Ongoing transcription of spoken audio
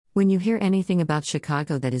When you hear anything about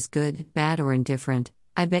Chicago that is good, bad, or indifferent,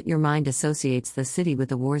 I bet your mind associates the city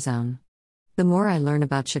with a war zone. The more I learn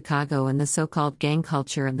about Chicago and the so-called gang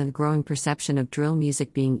culture and the growing perception of drill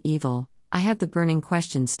music being evil, I have the burning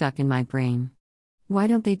question stuck in my brain. Why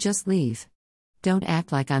don't they just leave? Don't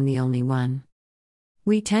act like I'm the only one.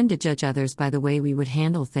 We tend to judge others by the way we would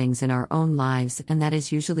handle things in our own lives, and that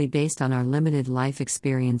is usually based on our limited life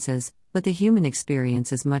experiences, but the human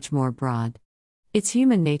experience is much more broad. It's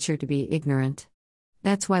human nature to be ignorant.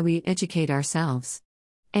 That's why we educate ourselves.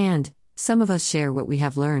 And some of us share what we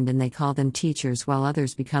have learned and they call them teachers, while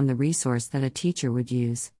others become the resource that a teacher would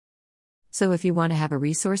use. So if you want to have a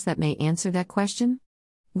resource that may answer that question,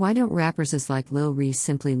 why don't rappers like Lil Reese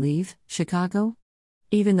simply leave Chicago?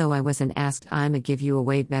 Even though I wasn't asked, I'ma give you a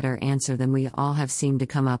way better answer than we all have seemed to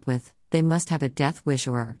come up with. They must have a death wish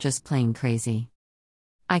or are just plain crazy.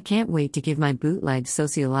 I can't wait to give my bootleg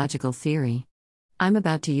sociological theory. I'm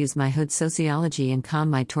about to use my hood sociology and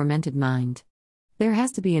calm my tormented mind. There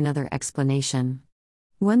has to be another explanation.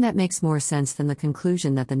 One that makes more sense than the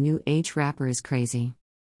conclusion that the new age rapper is crazy.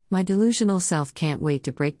 My delusional self can't wait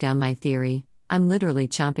to break down my theory. I'm literally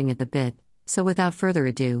chomping at the bit, so without further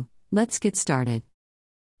ado, let's get started.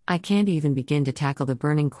 I can't even begin to tackle the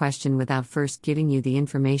burning question without first giving you the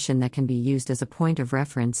information that can be used as a point of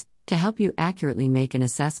reference to help you accurately make an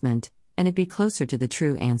assessment, and it be closer to the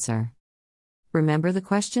true answer. Remember the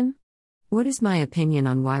question? What is my opinion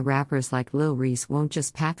on why rappers like Lil Reese won't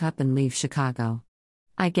just pack up and leave Chicago?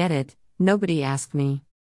 I get it, nobody asked me.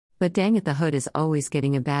 But dang it, the hood is always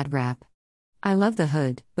getting a bad rap. I love the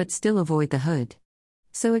hood, but still avoid the hood.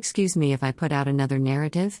 So excuse me if I put out another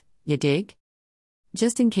narrative, you dig?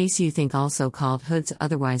 Just in case you think all so-called hoods,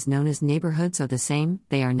 otherwise known as neighborhoods, are the same,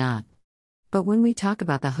 they are not. But when we talk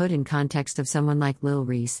about the hood in context of someone like Lil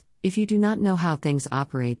Reese, if you do not know how things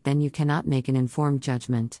operate, then you cannot make an informed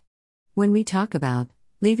judgment. When we talk about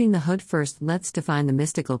leaving the hood, first let's define the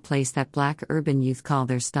mystical place that black urban youth call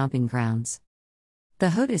their stomping grounds.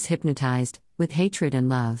 The hood is hypnotized with hatred and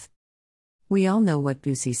love. We all know what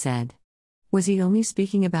Boosie said. Was he only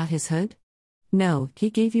speaking about his hood? No,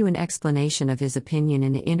 he gave you an explanation of his opinion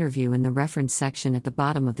in an interview in the reference section at the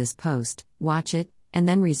bottom of this post. Watch it, and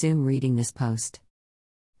then resume reading this post.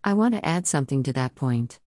 I want to add something to that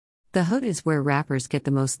point. The hood is where rappers get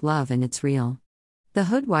the most love, and it's real. The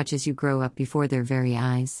hood watches you grow up before their very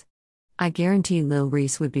eyes. I guarantee Lil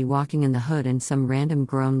Reese would be walking in the hood and some random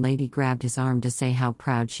grown lady grabbed his arm to say how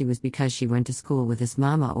proud she was because she went to school with his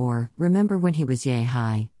mama, or, remember when he was yay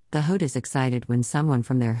high. The hood is excited when someone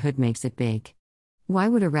from their hood makes it big. Why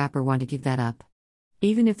would a rapper want to give that up?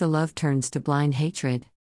 Even if the love turns to blind hatred.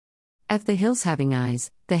 F the hills having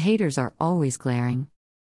eyes, the haters are always glaring.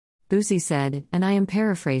 Boosie said, and I am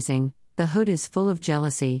paraphrasing, the hood is full of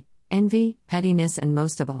jealousy, envy, pettiness, and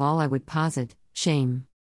most of all, I would posit, shame.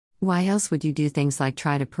 Why else would you do things like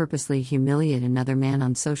try to purposely humiliate another man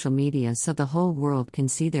on social media so the whole world can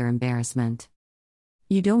see their embarrassment?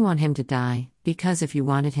 You don't want him to die, because if you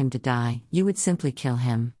wanted him to die, you would simply kill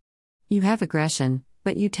him. You have aggression,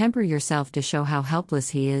 but you temper yourself to show how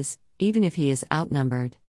helpless he is, even if he is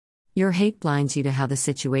outnumbered. Your hate blinds you to how the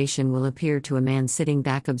situation will appear to a man sitting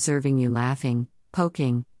back observing you laughing,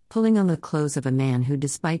 poking, pulling on the clothes of a man who,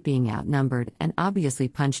 despite being outnumbered and obviously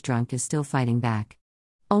punch drunk, is still fighting back.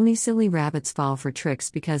 Only silly rabbits fall for tricks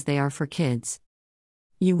because they are for kids.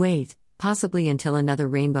 You wait, possibly until another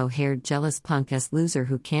rainbow-haired jealous punk-ass loser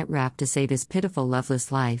who can't rap to save his pitiful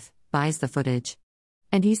loveless life buys the footage.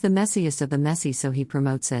 And he's the messiest of the messy, so he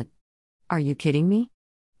promotes it. Are you kidding me?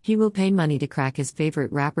 He will pay money to crack his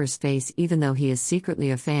favorite rapper's face even though he is secretly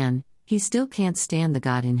a fan. He still can't stand the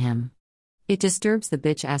God in him. It disturbs the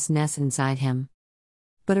bitch-assness inside him.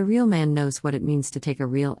 But a real man knows what it means to take a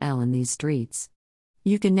real L in these streets.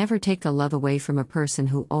 You can never take the love away from a person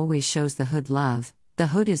who always shows the hood love. The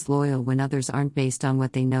hood is loyal when others aren't, based on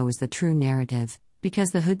what they know is the true narrative,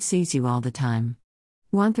 because the hood sees you all the time.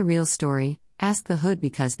 Want the real story? Ask the hood,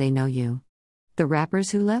 because they know you. The rappers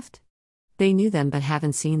who left? They knew them but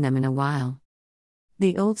haven't seen them in a while.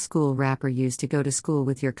 The old school rapper used to go to school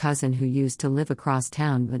with your cousin who used to live across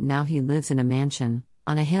town, but now he lives in a mansion,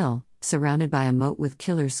 on a hill, surrounded by a moat with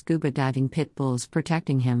killer scuba diving pit bulls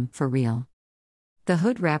protecting him, for real. The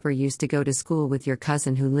hood rapper used to go to school with your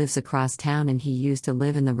cousin who lives across town, and he used to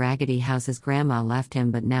live in the raggedy house his grandma left him,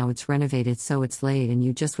 but now it's renovated so it's laid, and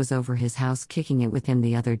you just was over his house kicking it with him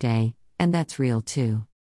the other day, and that's real too.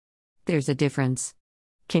 There's a difference.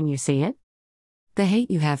 Can you see it? The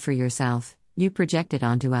hate you have for yourself, you project it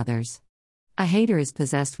onto others. A hater is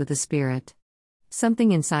possessed with a spirit.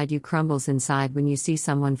 Something inside you crumbles inside when you see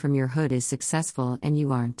someone from your hood is successful and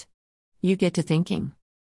you aren't. You get to thinking.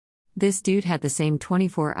 This dude had the same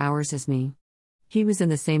 24 hours as me. He was in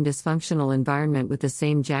the same dysfunctional environment with the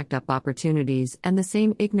same jacked up opportunities and the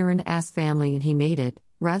same ignorant ass family, and he made it.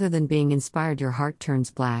 Rather than being inspired, your heart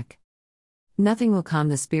turns black. Nothing will calm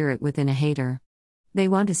the spirit within a hater. They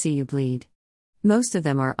want to see you bleed. Most of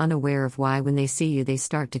them are unaware of why when they see you they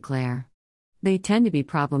start to glare. They tend to be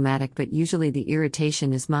problematic, but usually the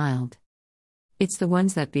irritation is mild. It's the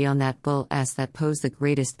ones that be on that bull ass that pose the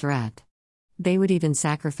greatest threat. They would even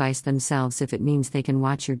sacrifice themselves if it means they can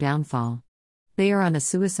watch your downfall. They are on a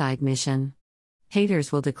suicide mission.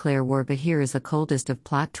 Haters will declare war, but here is the coldest of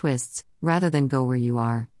plot twists: rather than go where you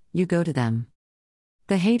are, you go to them.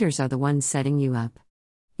 The haters are the ones setting you up.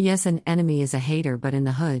 Yes, an enemy is a hater, but in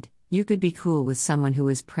the hood, you could be cool with someone who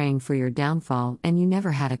is praying for your downfall and you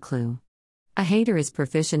never had a clue. A hater is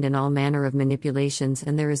proficient in all manner of manipulations,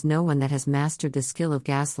 and there is no one that has mastered the skill of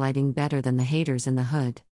gaslighting better than the haters in the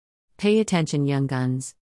hood. Pay attention, young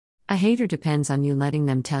guns. A hater depends on you letting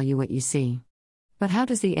them tell you what you see. But how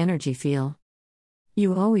does the energy feel?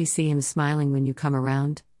 You always see him smiling when you come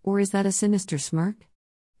around, or is that a sinister smirk?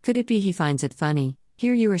 Could it be he finds it funny?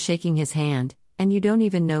 Here you are shaking his hand, and you don't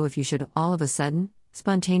even know if you should all of a sudden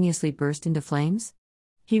spontaneously burst into flames?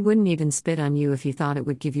 He wouldn't even spit on you if he thought it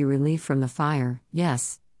would give you relief from the fire.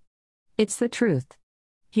 Yes. It's the truth.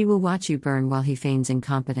 He will watch you burn while he feigns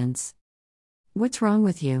incompetence. What's wrong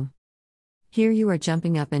with you? Here you are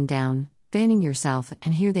jumping up and down, fanning yourself,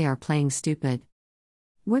 and here they are playing stupid.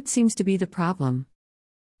 What seems to be the problem?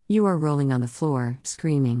 You are rolling on the floor,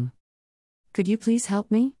 screaming. Could you please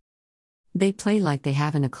help me? They play like they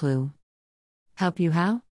haven't a clue. Help you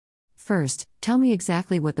how? First, tell me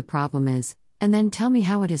exactly what the problem is, and then tell me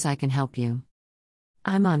how it is I can help you.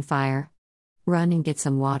 I'm on fire. Run and get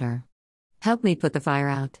some water. Help me put the fire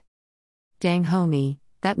out. Dang homie,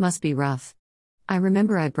 that must be rough. I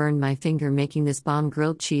remember I burned my finger making this bomb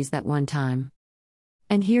grilled cheese that one time.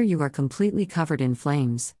 And here you are completely covered in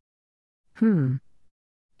flames.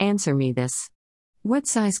 Answer me this. What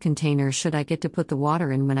size container should I get to put the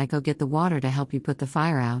water in when I go get the water to help you put the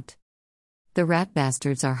fire out? The rat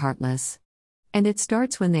bastards are heartless. And it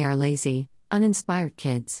starts when they are lazy, uninspired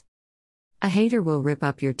kids. A hater will rip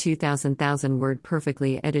up your 2,000 word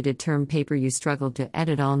perfectly edited term paper you struggled to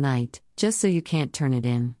edit all night, just so you can't turn it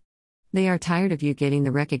in. They are tired of you getting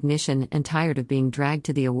the recognition and tired of being dragged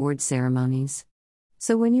to the awards ceremonies.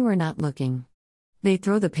 So when you are not looking, they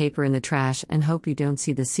throw the paper in the trash and hope you don't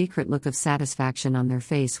see the secret look of satisfaction on their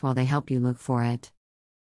face while they help you look for it.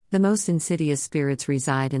 The most insidious spirits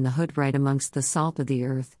reside in the hood, right amongst the salt of the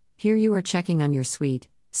earth. Here you are checking on your sweet,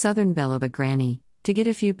 southern belle of a granny, to get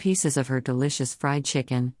a few pieces of her delicious fried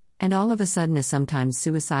chicken, and all of a sudden a sometimes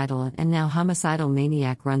suicidal and now homicidal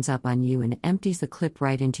maniac runs up on you and empties the clip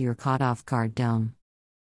right into your caught-off-guard dome.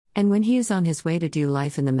 And when he is on his way to do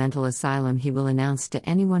life in the mental asylum, he will announce to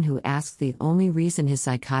anyone who asks the only reason his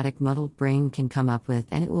psychotic muddled brain can come up with,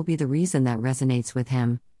 and it will be the reason that resonates with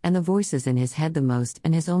him, and the voices in his head the most,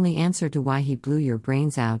 and his only answer to why he blew your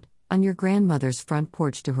brains out, on your grandmother's front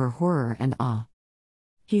porch, to her horror and awe.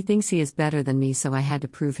 He thinks he is better than me, so I had to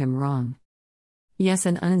prove him wrong. Yes,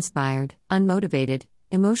 an uninspired, unmotivated,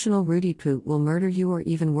 emotional Rudy Poot will murder you, or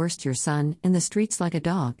even worse, your son, in the streets like a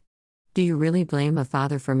dog. Do you really blame a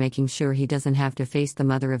father for making sure he doesn't have to face the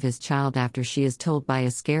mother of his child after she is told by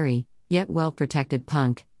a scary, yet well-protected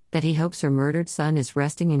punk, that he hopes her murdered son is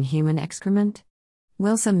resting in human excrement?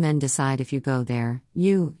 Well, some men decide if you go there,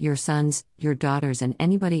 you, your sons, your daughters, and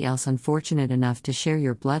anybody else unfortunate enough to share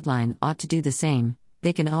your bloodline ought to do the same.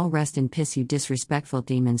 They can all rest in piss. You disrespectful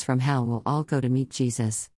demons from hell will all go to meet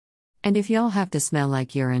Jesus. And if y'all have to smell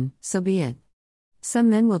like urine, so be it. Some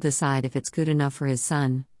men will decide if it's good enough for his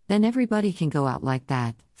son, then everybody can go out like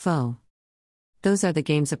that, foe. Those are the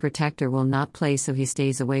games a protector will not play, so he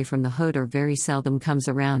stays away from the hood or very seldom comes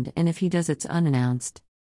around, and if he does, it's unannounced.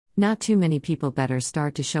 Not too many people better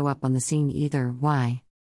start to show up on the scene either. Why?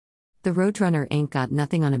 The roadrunner ain't got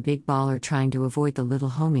nothing on a big baller trying to avoid the little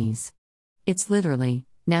homies. It's literally,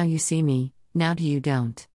 now you see me, now do you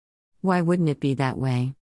don't. Why wouldn't it be that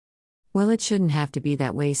way? Well, it shouldn't have to be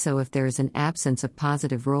that way, so if there is an absence of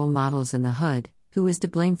positive role models in the hood, who is to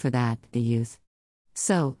blame for that? The youth.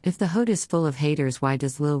 So, if the hood is full of haters, why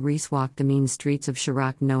does Lil Reese walk the mean streets of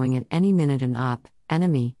Chiraq knowing at any minute an op,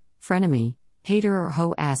 enemy, frenemy, hater or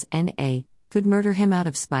hoe-ass N.A. could murder him out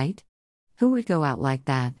of spite? Who would go out like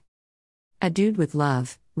that? A dude with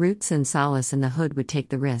love, roots and solace in the hood would take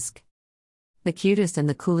the risk. The cutest and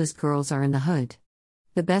the coolest girls are in the hood.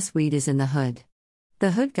 The best weed is in the hood.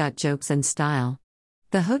 The hood got jokes and style.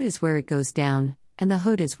 The hood is where it goes down, and the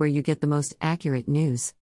hood is where you get the most accurate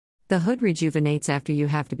news. The hood rejuvenates after you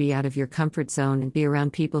have to be out of your comfort zone and be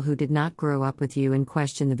around people who did not grow up with you and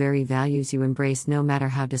question the very values you embrace, no matter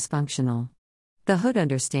how dysfunctional. The hood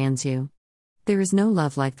understands you. There is no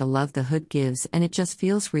love like the love the hood gives, and it just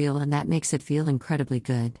feels real, and that makes it feel incredibly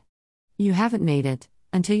good. You haven't made it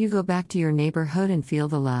until you go back to your neighborhood and feel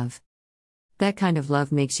the love. That kind of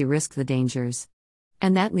love makes you risk the dangers.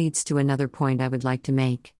 And that leads to another point I would like to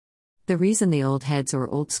make. The reason the old heads or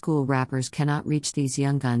old school rappers cannot reach these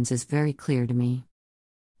young guns is very clear to me.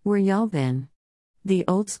 Where y'all been? The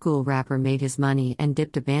old school rapper made his money and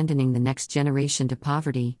dipped, abandoning the next generation to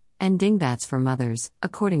poverty and dingbats for mothers,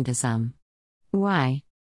 according to some. Why?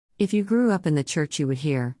 If you grew up in the church, you would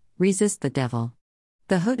hear, resist the devil.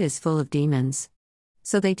 The hood is full of demons.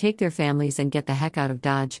 So they take their families and get the heck out of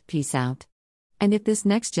Dodge, peace out. And if this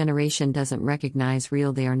next generation doesn't recognize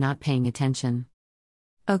real, they are not paying attention.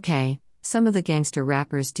 Okay, some of the gangster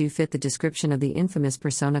rappers do fit the description of the infamous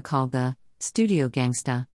persona called the studio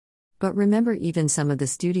gangsta. But remember, even some of the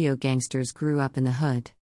studio gangsters grew up in the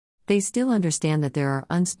hood. They still understand that there are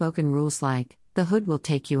unspoken rules like, the hood will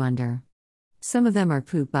take you under. Some of them are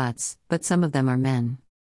poop butts, but some of them are men.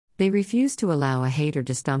 They refuse to allow a hater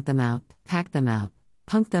to stomp them out, pack them out,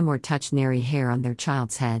 punk them, or touch nary hair on their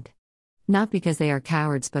child's head. Not because they are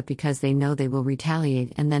cowards, but because they know they will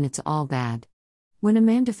retaliate, and then it's all bad. When a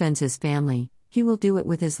man defends his family, he will do it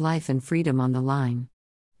with his life and freedom on the line.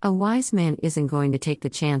 A wise man isn't going to take the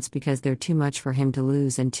chance because they're too much for him to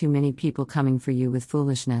lose and too many people coming for you with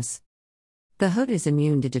foolishness. The hood is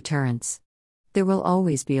immune to deterrence. There will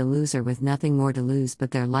always be a loser with nothing more to lose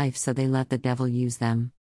but their life, so they let the devil use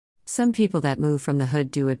them. Some people that move from the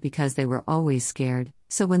hood do it because they were always scared,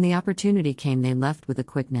 so when the opportunity came, they left with a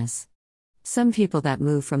quickness. Some people that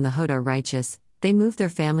move from the hood are righteous. They move their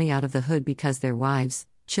family out of the hood because their wives,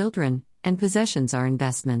 children, and possessions are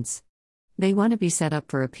investments. They want to be set up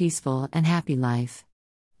for a peaceful and happy life.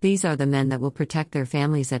 These are the men that will protect their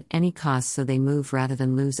families at any cost, so they move rather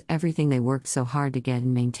than lose everything they worked so hard to get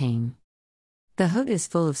and maintain. The hood is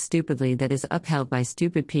full of stupidly that is upheld by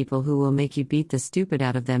stupid people who will make you beat the stupid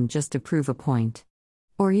out of them just to prove a point.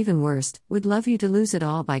 Or even worse, would love you to lose it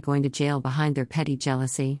all by going to jail behind their petty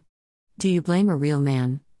jealousy. Do you blame a real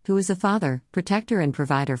man, who is a father, protector, and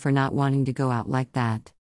provider, for not wanting to go out like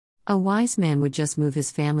that? A wise man would just move his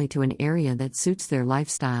family to an area that suits their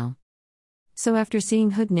lifestyle. So after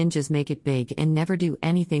seeing hood ninjas make it big and never do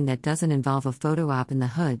anything that doesn't involve a photo op in the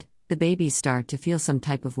hood, the babies start to feel some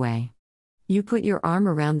type of way. You put your arm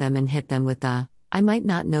around them and hit them with the, I might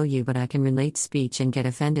not know you but I can relate speech, and get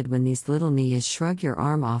offended when these little knees shrug your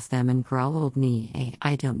arm off them and growl, old knee, hey,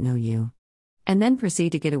 I don't know you. And then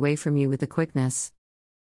proceed to get away from you with a quickness.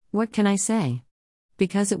 What can I say?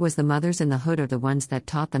 Because it was the mothers in the hood are the ones that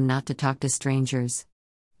taught them not to talk to strangers.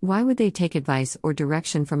 Why would they take advice or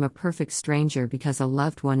direction from a perfect stranger? Because a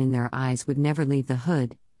loved one in their eyes would never leave the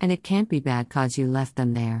hood, and it can't be bad cause you left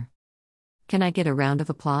them there. Can I get a round of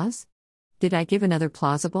applause? Did I give another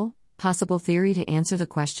plausible, possible theory to answer the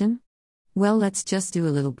question? Well, let's just do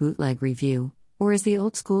a little bootleg review, or as the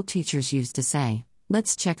old school teachers used to say,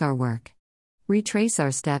 let's check our work. Retrace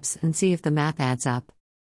our steps and see if the math adds up.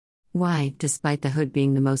 Why, despite the hood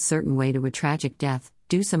being the most certain way to a tragic death,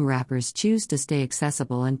 do some rappers choose to stay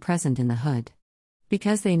accessible and present in the hood?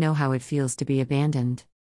 Because they know how it feels to be abandoned.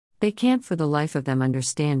 They can't for the life of them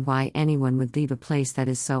understand why anyone would leave a place that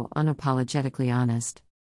is so unapologetically honest.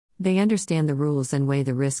 They understand the rules and weigh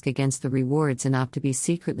the risk against the rewards, and opt to be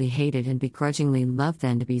secretly hated and begrudgingly loved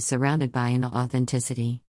than to be surrounded by an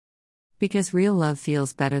authenticity. Because real love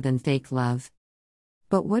feels better than fake love.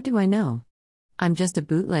 But what do I know? I'm just a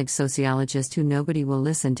bootleg sociologist who nobody will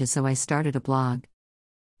listen to, so I started a blog.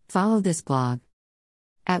 Follow this blog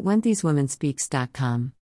at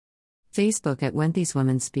whenthiswomenspeaks.com. Facebook at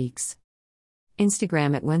whenthiswomenspeaks.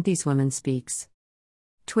 Instagram at whenthiswomenspeaks.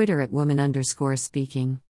 Twitter at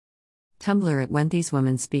woman_speaking. Tumblr at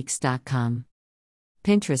whenthiswomenspeaks.com.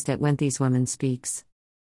 Pinterest at whenthiswomenspeaks.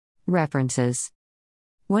 References.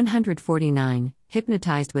 149,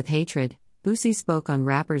 Hypnotized with Hatred. Boosie spoke on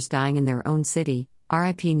rappers dying in their own city,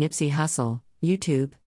 RIP Nipsey Hussle, YouTube.